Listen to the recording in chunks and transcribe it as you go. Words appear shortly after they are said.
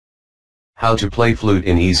How to play flute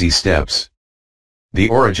in easy steps. The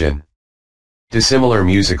origin. Dissimilar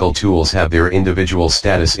musical tools have their individual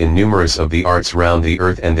status in numerous of the arts round the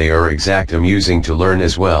earth, and they are exact amusing to learn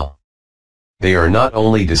as well. They are not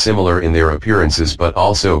only dissimilar in their appearances but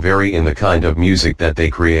also vary in the kind of music that they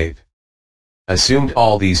create. Assumed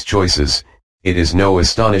all these choices, it is no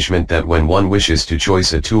astonishment that when one wishes to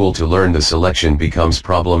choose a tool to learn, the selection becomes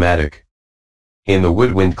problematic. In the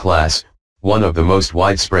woodwind class, one of the most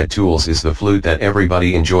widespread tools is the flute that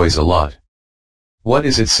everybody enjoys a lot. What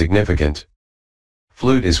is its significance?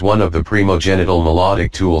 Flute is one of the primogenital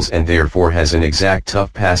melodic tools and therefore has an exact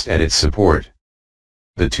tough past at its support.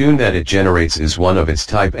 The tune that it generates is one of its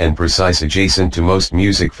type and precise, adjacent to most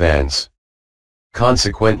music fans.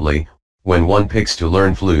 Consequently, when one picks to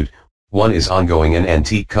learn flute, one is ongoing an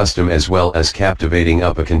antique custom as well as captivating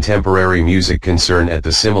up a contemporary music concern at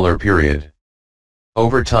the similar period.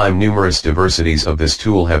 Over time, numerous diversities of this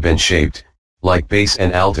tool have been shaped, like bass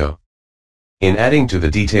and alto. In adding to the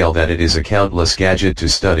detail that it is a countless gadget to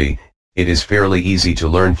study, it is fairly easy to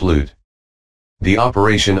learn flute. The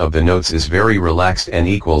operation of the notes is very relaxed and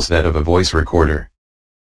equals that of a voice recorder.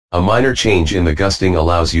 A minor change in the gusting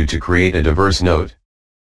allows you to create a diverse note.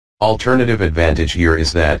 Alternative advantage here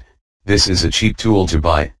is that, this is a cheap tool to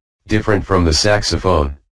buy, different from the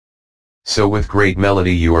saxophone. So with great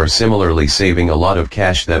melody you are similarly saving a lot of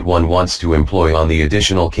cash that one wants to employ on the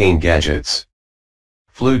additional cane gadgets.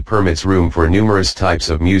 Flute permits room for numerous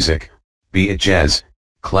types of music, be it jazz,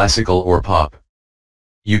 classical or pop.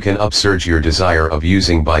 You can upsurge your desire of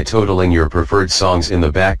using by totaling your preferred songs in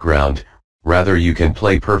the background, rather you can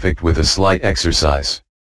play perfect with a slight exercise.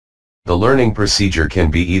 The learning procedure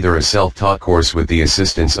can be either a self-taught course with the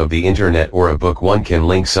assistance of the internet or a book. One can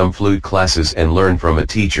link some flute classes and learn from a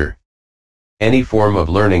teacher. Any form of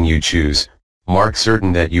learning you choose, mark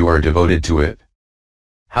certain that you are devoted to it.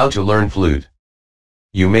 How to learn flute.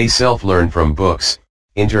 You may self-learn from books,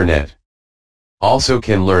 internet. Also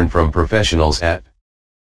can learn from professionals at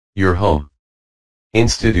your home,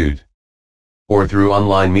 institute, or through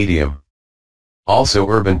online medium. Also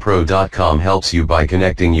urbanpro.com helps you by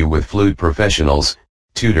connecting you with flute professionals,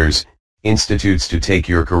 tutors, institutes to take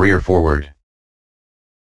your career forward.